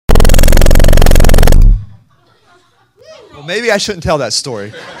Maybe I shouldn't tell that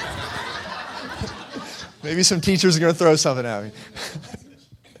story. Maybe some teachers are going to throw something at me.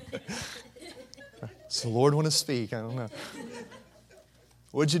 Does the Lord want to speak? I don't know.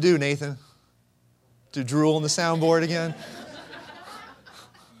 What'd you do, Nathan? Did you drool on the soundboard again?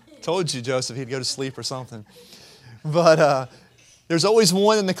 Told you, Joseph, he'd go to sleep or something. But there's always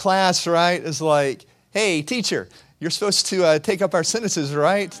one in the class, right? It's like, hey, teacher, you're supposed to take up our sentences,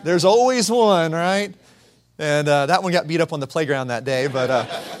 right? There's always one, right? And that one got beat up on the playground that day, but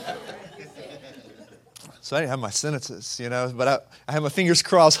so I didn't have my sentences, But I had my fingers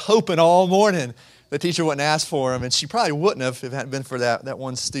crossed, hoping all morning the teacher wouldn't ask for them, and she probably wouldn't have if it hadn't been for that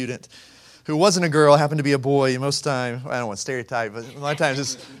one student who wasn't a girl, happened to be a boy. Most time, I don't want to stereotype, but a lot of times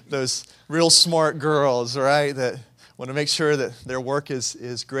it's those real smart girls, right, that want to make sure that their work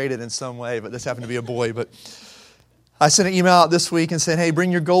is graded in some way, but this happened to be a boy. But I sent an email out this week and said, hey,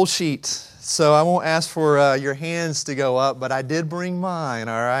 bring your goal sheet. So I won't ask for your hands to go up, but I did bring mine,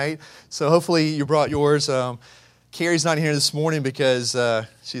 all right? So hopefully you brought yours. Carrie's not here this morning because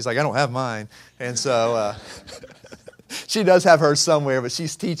she's like, I don't have mine. And so she does have hers somewhere, but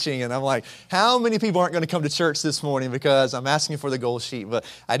she's teaching. And I'm like, how many people aren't going to come to church this morning because I'm asking for the goal sheet? But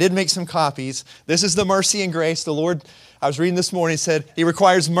I did make some copies. This is the mercy and grace. The Lord, I was reading this morning, said He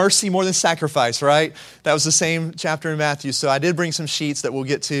requires mercy more than sacrifice, right? That was the same chapter in Matthew. So I did bring some sheets that we'll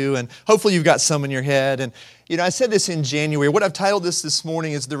get to, and hopefully you've got some in your head. And, I said this in January. What I've titled this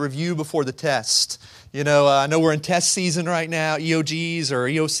morning is the review before the test. I know we're in test season right now, EOGs or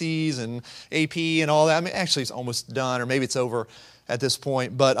EOCs and AP and all that. I mean, actually, it's almost done, or maybe it's over at this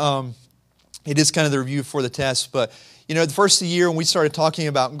point. But it is kind of the review for the test. But, the first of the year when we started talking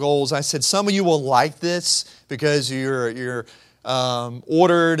about goals, I said some of you will like this because you're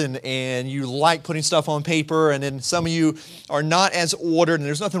ordered and you like putting stuff on paper, and then some of you are not as ordered, and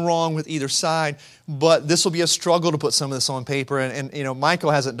there's nothing wrong with either side, but this will be a struggle to put some of this on paper. And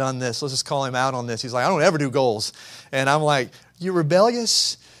Michael hasn't done this. Let's just call him out on this. He's like, I don't ever do goals. And I'm like, you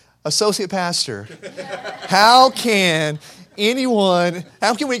rebellious associate pastor. How can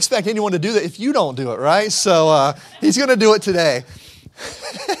we expect anyone to do that if you don't do it, right? So he's going to do it today.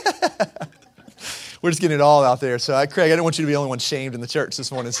 We're just getting it all out there. So, Craig, I didn't want you to be the only one shamed in the church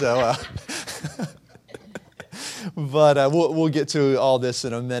this morning. So, but we'll get to all this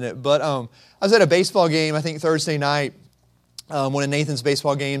in a minute. But I was at a baseball game, I think Thursday night, one of Nathan's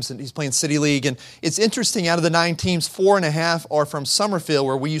baseball games, and he's playing City League. And it's interesting, out of the 9 teams, 4.5 are from Summerfield,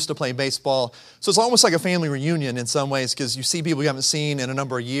 where we used to play baseball. So it's almost like a family reunion in some ways, because you see people you haven't seen in a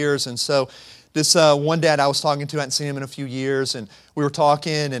number of years. And so this one dad I was talking to, I hadn't seen him in a few years, and we were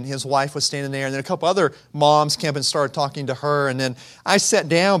talking, and his wife was standing there, and then a couple other moms came up and started talking to her, and then I sat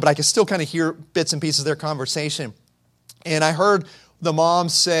down, but I could still kind of hear bits and pieces of their conversation. And I heard the mom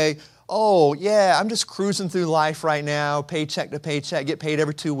say, oh, yeah, I'm just cruising through life right now, paycheck to paycheck, get paid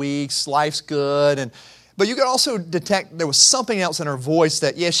every 2 weeks, life's good. But you could also detect there was something else in her voice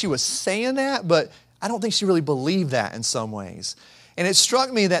that, yeah, she was saying that, but I don't think she really believed that in some ways. And it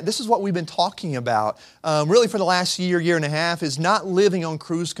struck me that this is what we've been talking about really for the last year and a half, is not living on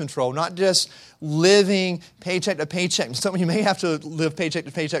cruise control, not just living paycheck to paycheck. Some of you may have to live paycheck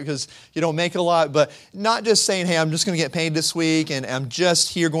to paycheck because you don't make a lot, but not just saying, hey, I'm just going to get paid this week and I'm just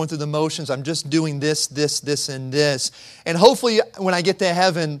here going through the motions. I'm just doing this, and this. And hopefully when I get to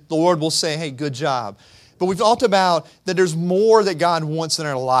heaven, the Lord will say, hey, good job. But we've talked about that there's more that God wants in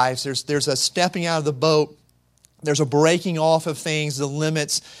our lives. There's a stepping out of the boat. There's a breaking off of things, the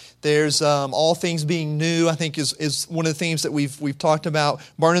limits. There's all things being new, I think is one of the themes that we've talked about.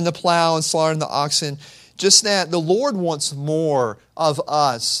 Burning the plow and slaughtering the oxen. Just that the Lord wants more of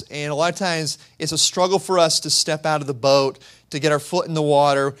us. And a lot of times it's a struggle for us to step out of the boat, to get our foot in the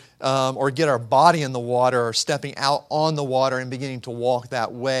water, or get our body in the water, or stepping out on the water and beginning to walk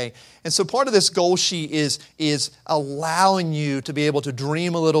that way. And so part of this goal sheet is allowing you to be able to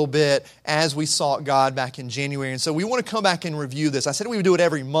dream a little bit as we sought God back in January. And so we want to come back and review this. I said we would do it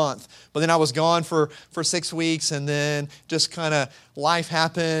every month, but then I was gone for 6 weeks, and then just kind of life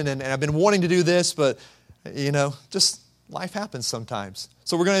happened, and I've been wanting to do this, but just life happens sometimes.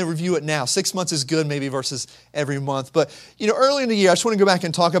 So we're going to review it now. 6 months is good maybe versus every month. But, early in the year, I just want to go back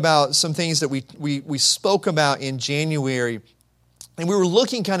and talk about some things that we spoke about in January. And we were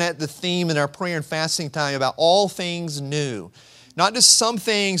looking kind of at the theme in our prayer and fasting time about all things new. Not just some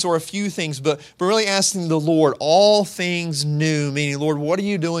things or a few things, but really asking the Lord all things new, meaning, Lord, what are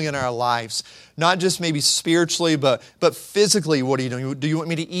you doing in our lives? not just maybe spiritually, but physically, what are you doing? Do you want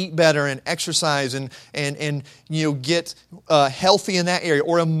me to eat better and exercise and get healthy in that area?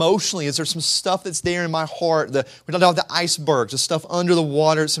 Or emotionally, is there some stuff that's there in my heart? We talked about the icebergs, the stuff under the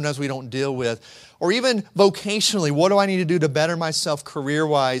water sometimes we don't deal with. Or even vocationally, what do I need to do to better myself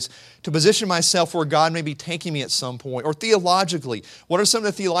career-wise, to position myself where God may be taking me at some point? Or theologically, what are some of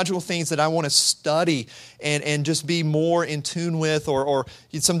the theological things that I want to study and just be more in tune with? Or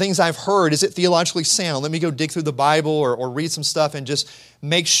some things I've heard, is it theologically sound? Let me go dig through the Bible or read some stuff and just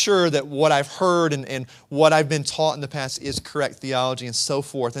make sure that what I've heard and what I've been taught in the past is correct theology and so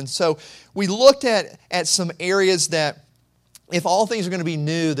forth. And so we looked at some areas that, if all things are going to be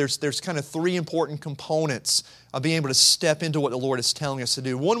new, there's kind of three important components of being able to step into what the Lord is telling us to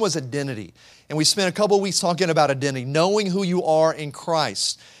do. One was identity. And we spent a couple of weeks talking about identity, knowing who you are in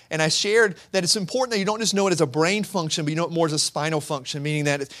Christ. And I shared that it's important that you don't just know it as a brain function, but you know it more as a spinal function, meaning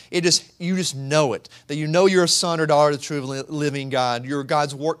that you just know it. That you know you're a son or daughter of the true living God. You're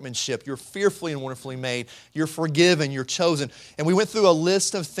God's workmanship. You're fearfully and wonderfully made. You're forgiven. You're chosen. And we went through a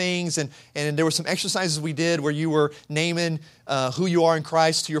list of things, and there were some exercises we did where you were naming who you are in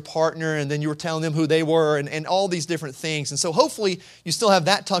Christ to your partner, and then you were telling them who they were, and all these different things. And so hopefully you still have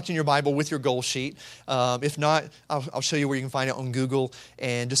that tucked in your Bible with your goal sheet. If not, I'll show you where you can find it on Google,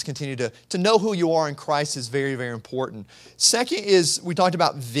 and just continue to know who you are in Christ is very, very important. Second is, we talked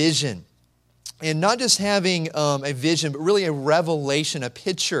about vision. And not just having a vision, but really a revelation, a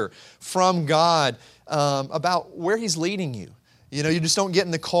picture from God about where He's leading you. You know, you just don't get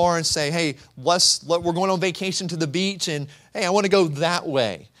in the car and say, hey, we're going on vacation to the beach, and hey, I want to go that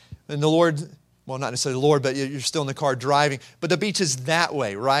way. And the Lord, well, not necessarily the Lord, but you're still in the car driving. But the beach is that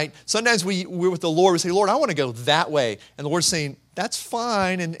way, right? Sometimes we're with the Lord, we say, Lord, I want to go that way. And the Lord's saying, that's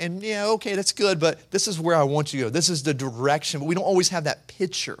fine, and yeah, okay, that's good, but this is where I want you to go. This is the direction. But we don't always have that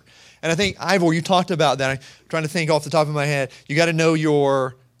picture. And I think, Ivor, you talked about that. I'm trying to think off the top of my head. You got to know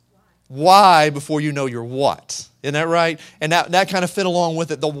your why before you know your what. Isn't that right? And that kind of fit along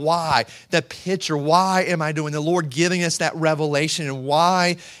with it, the why, that picture. Why am I doing? The Lord giving us that revelation, and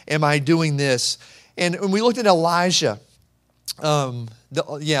why am I doing this? And when we looked at Elijah,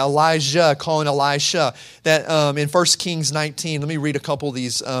 Elijah calling Elisha, that in 1 Kings 19, let me read a couple of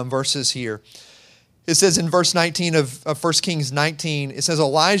these verses here. It says in verse 19 of 1 Kings 19, it says,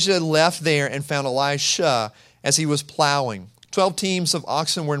 Elijah left there and found Elisha as he was plowing. 12 teams of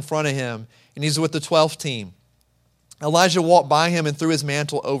oxen were in front of him, and he's with the 12th team. Elijah walked by him and threw his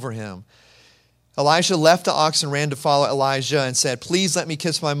mantle over him. Elisha left the oxen and ran to follow Elijah and said, please let me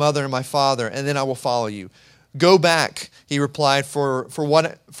kiss my mother and my father, and then I will follow you. Go back, he replied, for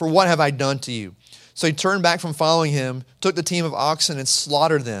what have I done to you? So he turned back from following him, took the team of oxen and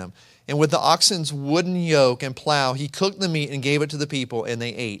slaughtered them. And with the oxen's wooden yoke and plow, he cooked the meat and gave it to the people, and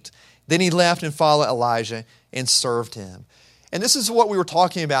they ate. Then he left and followed Elijah and served him. And this is what we were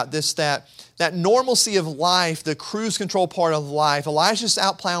talking about, that normalcy of life, the cruise control part of life. Elijah's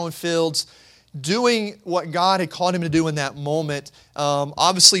out plowing fields, doing what God had called him to do in that moment,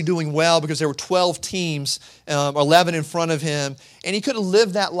 obviously doing well because there were 12 teams, 11 in front of him, and he could have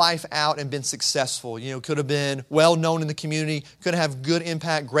lived that life out and been successful. You know, could have been well known in the community, could have good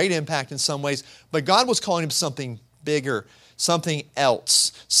impact, great impact in some ways, but God was calling him something bigger, something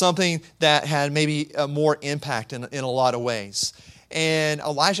else, something that had maybe more impact in a lot of ways. And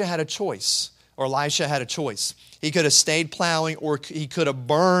Elisha had a choice. He could have stayed plowing, or he could have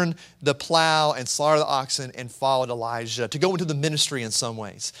burned the plow and slaughtered the oxen and followed Elijah to go into the ministry in some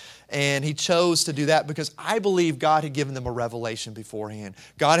ways. And he chose to do that because I believe God had given them a revelation beforehand.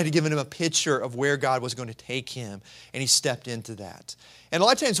 God had given him a picture of where God was going to take him, and he stepped into that. And a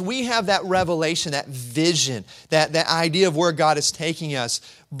lot of times we have that revelation, that vision, that idea of where God is taking us,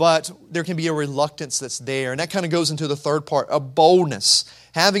 but there can be a reluctance that's there. And that kind of goes into the third part, a boldness.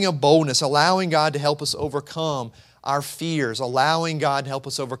 Having a boldness, allowing God to help us overcome our fears, allowing God to help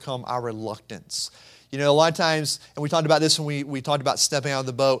us overcome our reluctance. You know, a lot of times, and we talked about this when we talked about stepping out of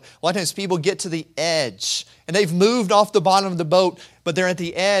the boat, a lot of times people get to the edge, and they've moved off the bottom of the boat, but they're at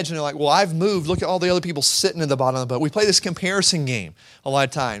the edge, and they're like, well, I've moved. Look at all the other people sitting at the bottom of the boat. We play this comparison game a lot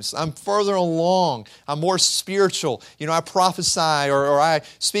of times. I'm further along. I'm more spiritual. You know, I prophesy, or I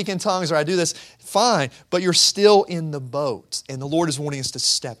speak in tongues, or I do this. Fine, but you're still in the boat, and the Lord is wanting us to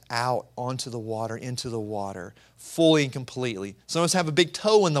step out onto the water, into the water, fully and completely. Some of us have a big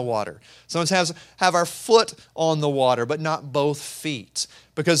toe in the water. Some of us have our foot on the water, but not both feet,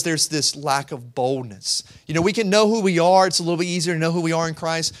 because there's this lack of boldness. You know, we can know who we are. It's a little bit easier to know who we are in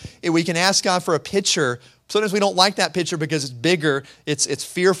Christ. If we can ask God for a picture. Sometimes we don't like that picture because it's bigger, it's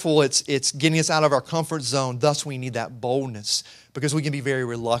fearful, it's getting us out of our comfort zone. Thus, we need that boldness because we can be very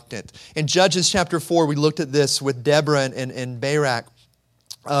reluctant. In Judges chapter 4, we looked at this with Deborah and Barak.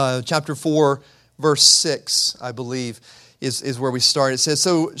 Chapter 4, verse 6, I believe, is where we start. It says,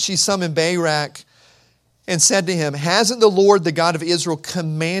 "So she summoned Barak and said to him, 'Hasn't the Lord, the God of Israel,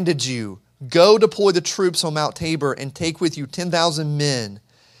 commanded you, go deploy the troops on Mount Tabor and take with you 10,000 men?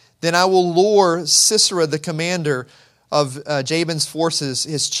 Then I will lure Sisera, the commander of Jabin's forces,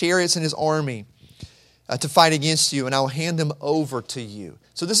 his chariots and his army, to fight against you, and I will hand them over to you.'"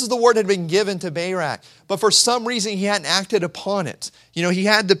 So this is the word that had been given to Barak. But for some reason, he hadn't acted upon it. You know, he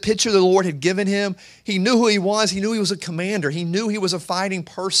had the picture the Lord had given him. He knew who he was. He knew he was a commander. He knew he was a fighting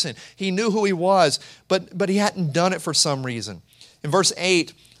person. He knew who he was, but he hadn't done it for some reason. In verse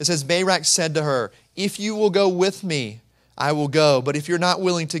 8, it says, Barak said to her, "If you will go with me, I will go. But if you're not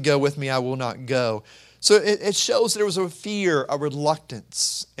willing to go with me, I will not go." So it shows there was a fear, a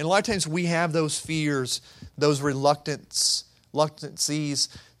reluctance. And a lot of times we have those fears, those reluctancies,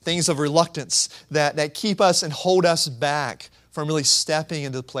 things of reluctance that keep us and hold us back from really stepping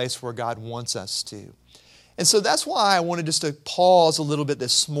into the place where God wants us to. And so that's why I wanted just to pause a little bit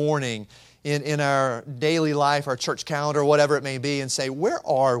this morning in our daily life, our church calendar, whatever it may be, and say, where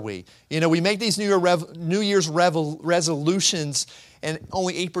are we? You know, we make these New Year's resolutions, and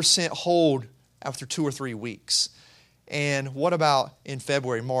only 8% hold after 2 or 3 weeks. And what about in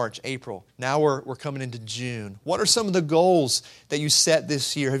February, March, April? Now we're coming into June. What are some of the goals that you set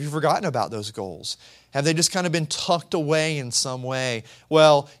this year? Have you forgotten about those goals? Have they just kind of been tucked away in some way?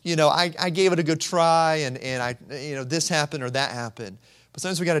 Well, you know, I gave it a good try, and I, you know, this happened or that happened. But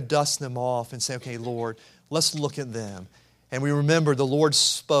sometimes we got to dust them off and say, okay, Lord, let's look at them. And we remember the Lord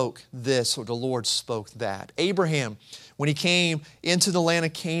spoke this or the Lord spoke that. Abraham, when he came into the land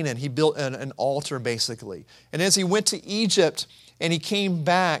of Canaan, he built an altar basically. And as he went to Egypt and he came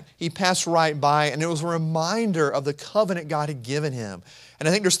back, he passed right by, and it was a reminder of the covenant God had given him. And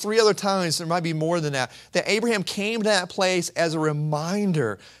I think there's 3 other times, there might be more than that Abraham came to that place as a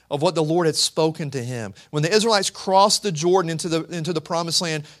reminder of what the Lord had spoken to him. When the Israelites crossed the Jordan into the promised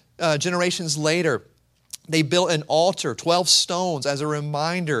land generations later, they built an altar, 12 stones, as a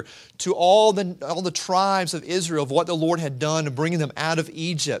reminder to all the tribes of Israel of what the Lord had done in bringing them out of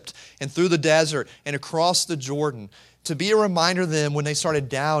Egypt and through the desert and across the Jordan, to be a reminder to them when they started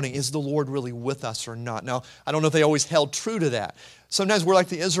doubting, is the Lord really with us or not? Now, I don't know if they always held true to that. Sometimes we're like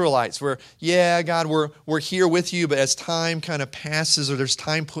the Israelites, where, yeah, God, we're here with you, but as time kind of passes or there's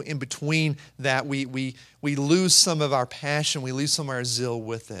time put in between that, we lose some of our passion, we lose some of our zeal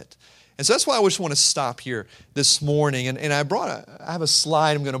with it. And so that's why I just want to stop here this morning. And I have a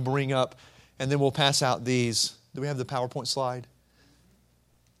slide I'm going to bring up, and then we'll pass out these. Do we have the PowerPoint slide?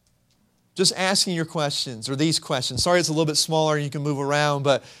 Just asking your questions, or these questions. Sorry it's a little bit smaller and you can move around,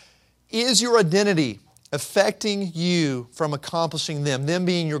 but is your identity affecting you from accomplishing them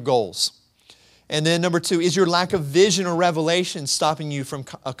being your goals? And then number 2, is your lack of vision or revelation stopping you from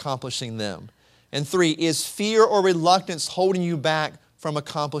accomplishing them? And 3, is fear or reluctance holding you back from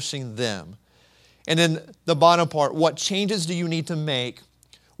accomplishing them? And then the bottom part, what changes do you need to make?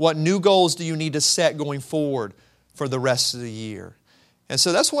 What new goals do you need to set going forward for the rest of the year? And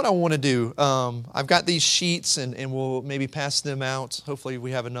so that's what I want to do. I've got these sheets, and we'll maybe pass them out. Hopefully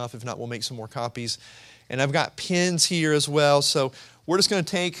we have enough. If not, we'll make some more copies. And I've got pens here as well. So we're just going to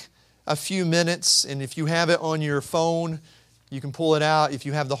take a few minutes, and if you have it on your phone, you can pull it out. If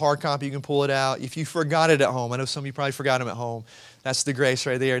you have the hard copy, you can pull it out. If you forgot it at home, I know some of you probably forgot them at home. That's the grace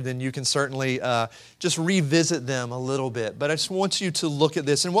right there. Then you can certainly just revisit them a little bit. But I just want you to look at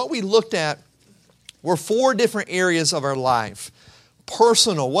this. And what we looked at were 4 different areas of our life.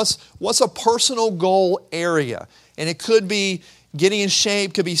 Personal. What's a personal goal area? And it could be getting in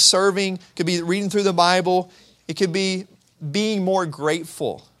shape, could be serving, could be reading through the Bible. It could be being more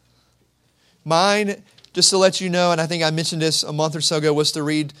grateful. Mine, just to let you know, and I think I mentioned this a month or so ago, was to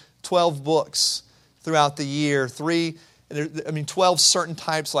read 12 books throughout the year. 12 certain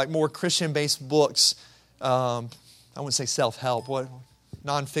types, like more Christian-based books. I wouldn't say self-help,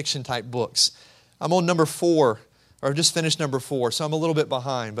 nonfiction type books. I'm on number 4, or just finished number 4, so I'm a little bit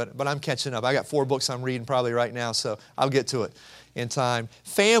behind, but I'm catching up. I got 4 books I'm reading probably right now, so I'll get to it in time.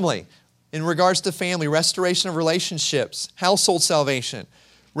 Family, in regards to family, restoration of relationships, household salvation,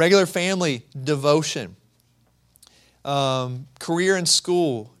 regular family devotion, career and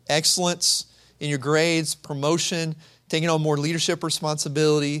school, excellence in your grades, promotion, taking on more leadership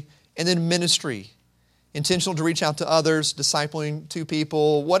responsibility, and then ministry. Intentional to reach out to others, discipling two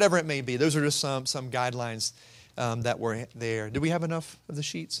people, whatever it may be. Those are just some guidelines that were there. Do we have enough of the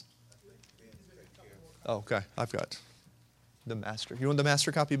sheets? Oh, okay, I've got the master. You want the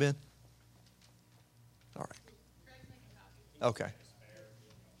master copy, Ben? All right. Okay.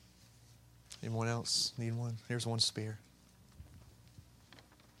 Anyone else need one? Here's one spare.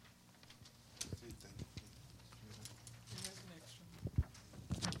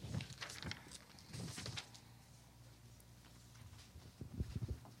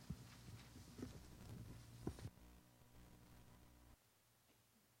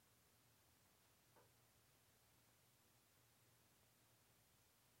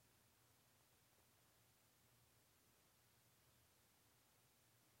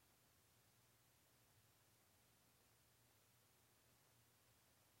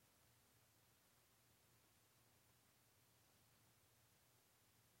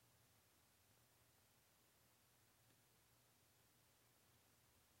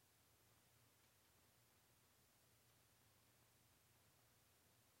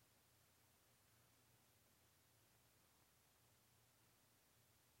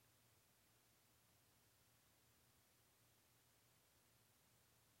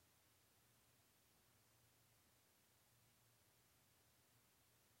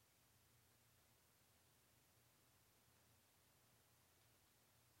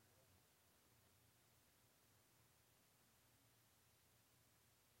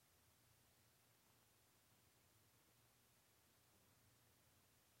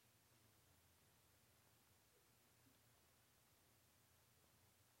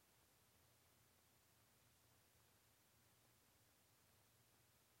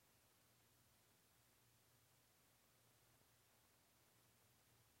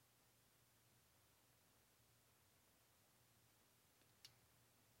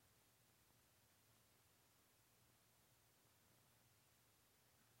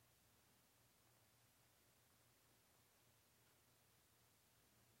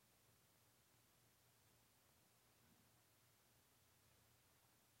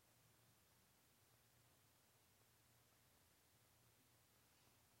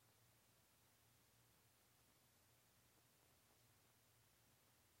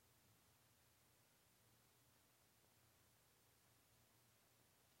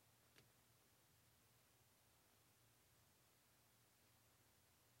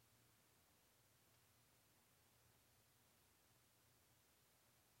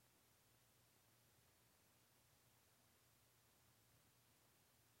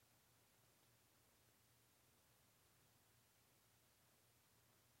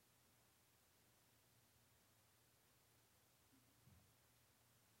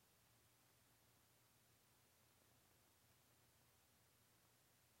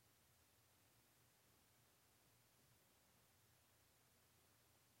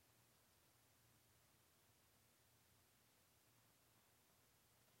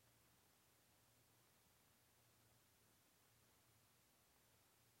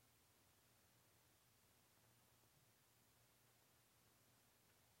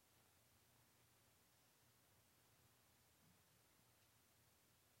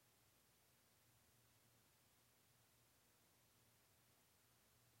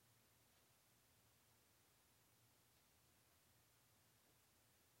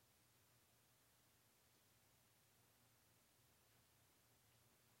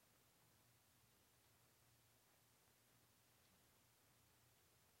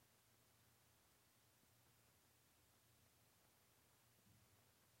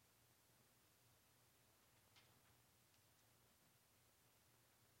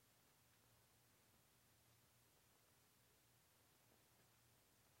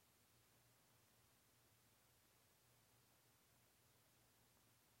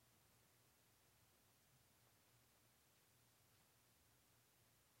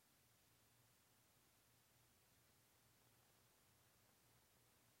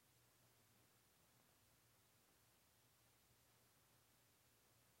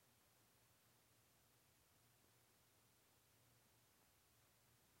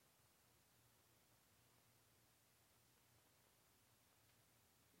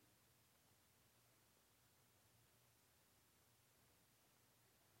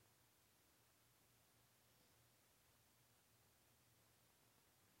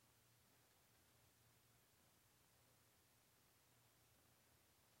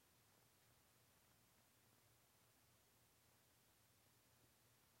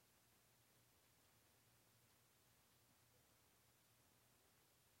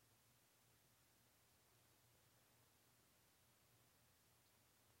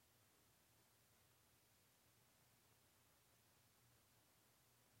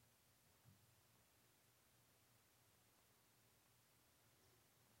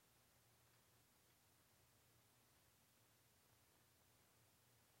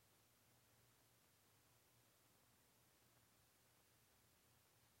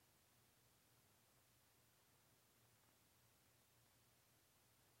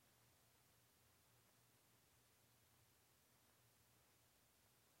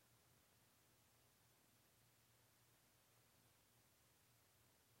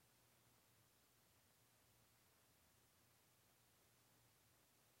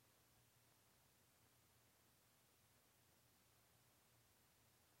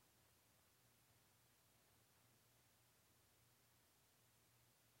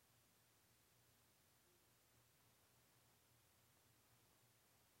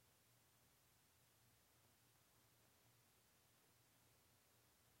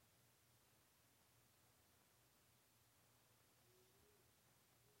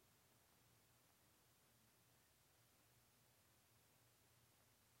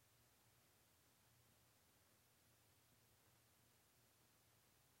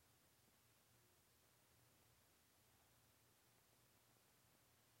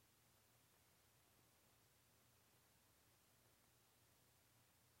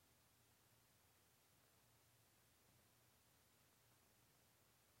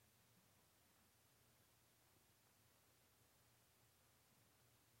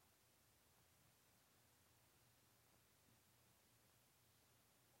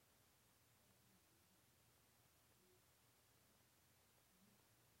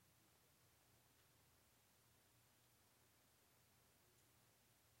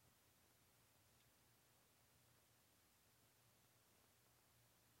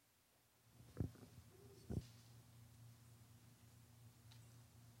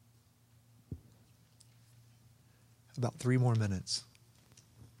 about 3 more minutes.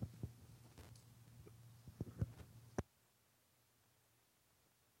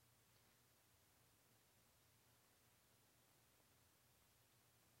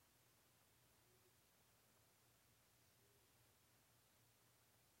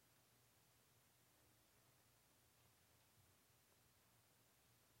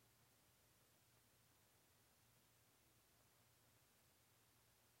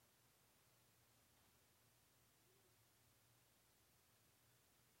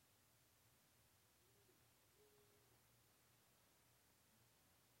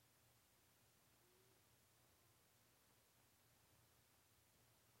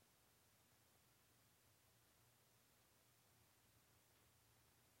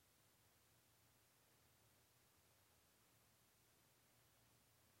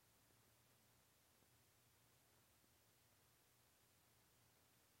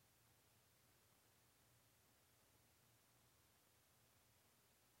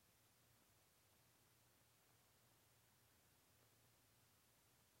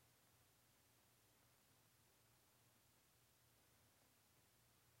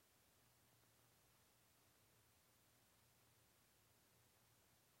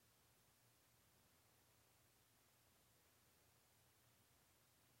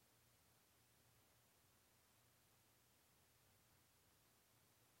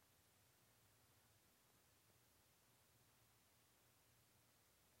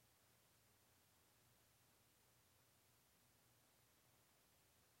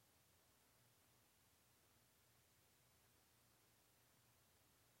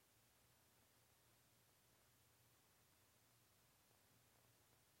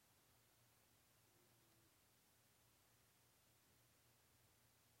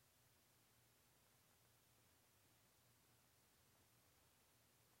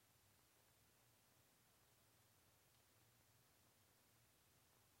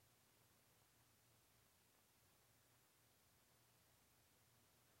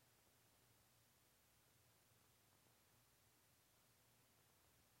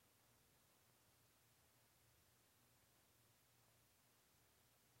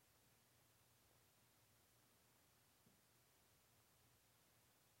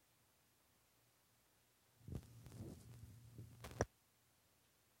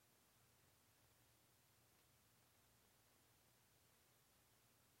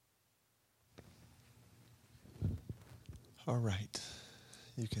 All right.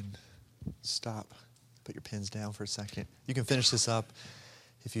 You can stop, put your pens down for a second. You can finish this up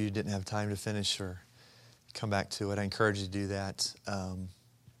if you didn't have time to finish or come back to it. I encourage you to do that.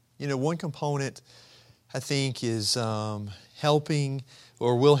 One component I think is helping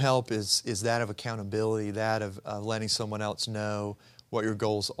or will help is that of accountability, that of letting someone else know what your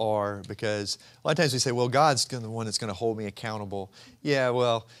goals are. Because a lot of times we say, well, God's the one that's going to hold me accountable. Yeah,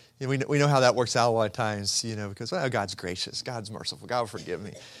 well, we know how that works out a lot of times, because God's gracious, God's merciful, God will forgive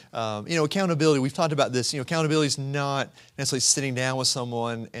me. Accountability, we've talked about this. Accountability is not necessarily sitting down with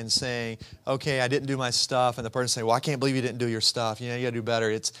someone and saying, okay, I didn't do my stuff, and the person saying, well, I can't believe you didn't do your stuff. You got to do better.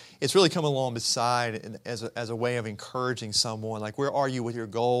 It's really coming along beside as a way of encouraging someone. Like, where are you with your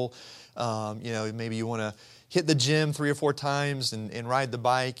goal? Maybe you want to hit the gym 3 or 4 times and ride the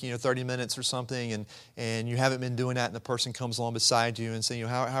bike, 30 minutes or something, and you haven't been doing that, and the person comes along beside you and saying,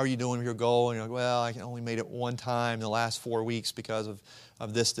 how are you doing with your goal? And you're like, well, I only made it 1 time in the last 4 weeks because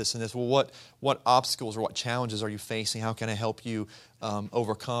of this, and this. Well, what obstacles or what challenges are you facing? How can I help you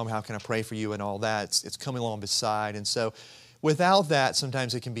overcome? How can I pray for you and all that? It's coming along beside. And so without that,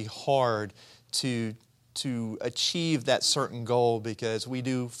 sometimes it can be hard to achieve that certain goal, because we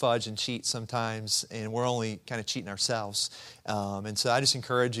do fudge and cheat sometimes, and we're only kind of cheating ourselves. And so I just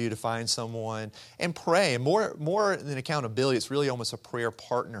encourage you to find someone and pray. And more than accountability, it's really almost a prayer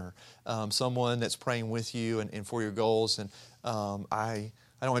partner, someone that's praying with you and for your goals. And I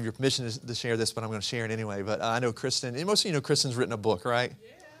don't have your permission to share this, but I'm going to share it anyway. But I know Kristen, and most of you know Kristen's written a book, right?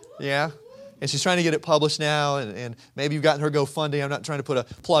 Yeah? And she's trying to get it published now, and maybe you've gotten her GoFundMe. I'm not trying to put a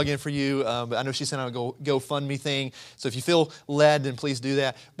plug in for you, but I know she sent out a GoFundMe thing. So if you feel led, then please do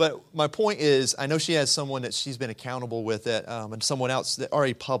that. But my point is, I know she has someone that she's been accountable with it, and someone else that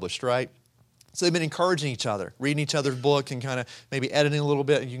already published, right? So they've been encouraging each other, reading each other's book, and kind of maybe editing a little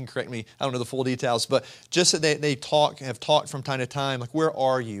bit. You can correct me, I don't know the full details, but just that they have talked from time to time, like, where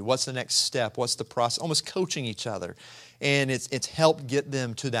are you? What's the next step? What's the process? Almost coaching each other. And it's helped get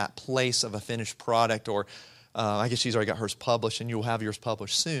them to that place of a finished product, or I guess she's already got hers published, and you'll have yours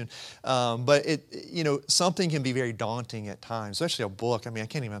published soon. But something can be very daunting at times, especially a book. I mean, I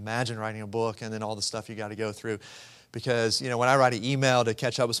can't even imagine writing a book and then all the stuff you got to go through. because, when I write an email to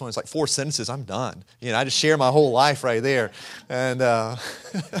catch up with someone, it's like 4 sentences, I'm done. I just share my whole life right there. And,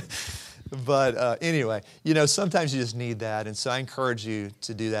 but anyway, sometimes you just need that. And so I encourage you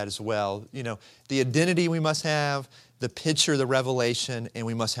to do that as well. The identity we must have, the picture, the revelation, and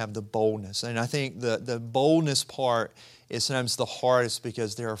we must have the boldness. And I think the boldness part is sometimes the hardest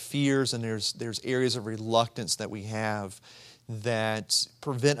because there are fears and there's areas of reluctance that we have that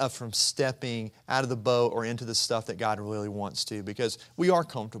prevent us from stepping out of the boat or into the stuff that God really wants to, because we are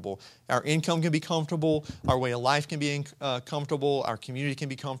comfortable. Our income can be comfortable, our way of life can be comfortable, our community can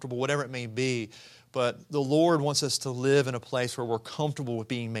be comfortable, whatever it may be. But the Lord wants us to live in a place where we're comfortable with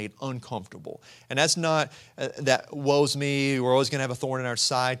being made uncomfortable. And that's not that woe's me, we're always going to have a thorn in our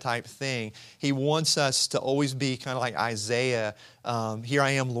side type thing. He wants us to always be kind of like Isaiah, here I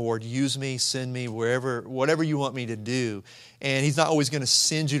am, Lord, use me, send me, whatever you want me to do. And He's not always going to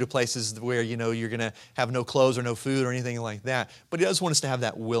send you to places where, you're going to have no clothes or no food or anything like that. But He does want us to have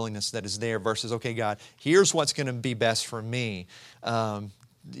that willingness that is there versus, okay, God, here's what's going to be best for me.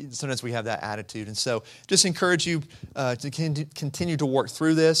 Sometimes we have that attitude. And so just encourage you to continue to work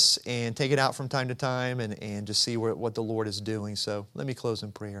through this and take it out from time to time and just see what the Lord is doing. So let me close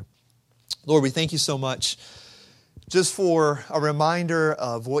in prayer. Lord, we thank you so much just for a reminder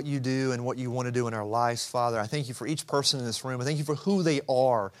of what you do and what you want to do in our lives, Father. I thank you for each person in this room. I thank you for who they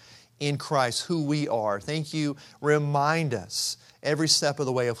are in Christ, who we are. Thank you. Remind us every step of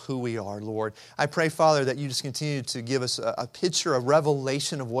the way of who we are, Lord. I pray, Father, that you just continue to give us a picture, a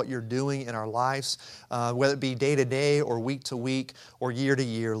revelation of what you're doing in our lives, whether it be day to day or week to week or year to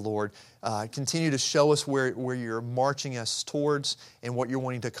year, Lord. Continue to show us where you're marching us towards and what you're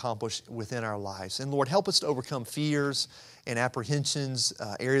wanting to accomplish within our lives. And Lord, help us to overcome fears and apprehensions,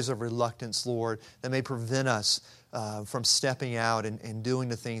 areas of reluctance, Lord, that may prevent us from stepping out and doing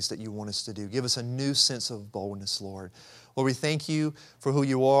the things that you want us to do. Give us a new sense of boldness, Lord. Lord, we thank you for who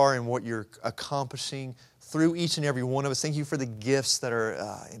you are and what you're accomplishing through each and every one of us. Thank you for the gifts that are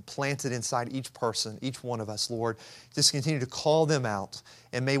implanted inside each person, each one of us, Lord. Just continue to call them out.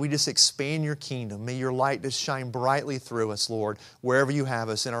 And may we just expand your kingdom. May your light just shine brightly through us, Lord, wherever you have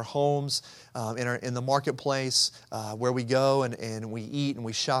us, in our homes, in the marketplace, where we go and we eat and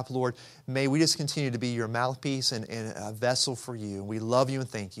we shop, Lord. May we just continue to be your mouthpiece and a vessel for you. We love you and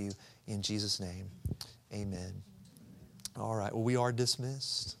thank you. In Jesus' name, amen. All right, well, we are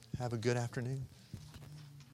dismissed. Have a good afternoon.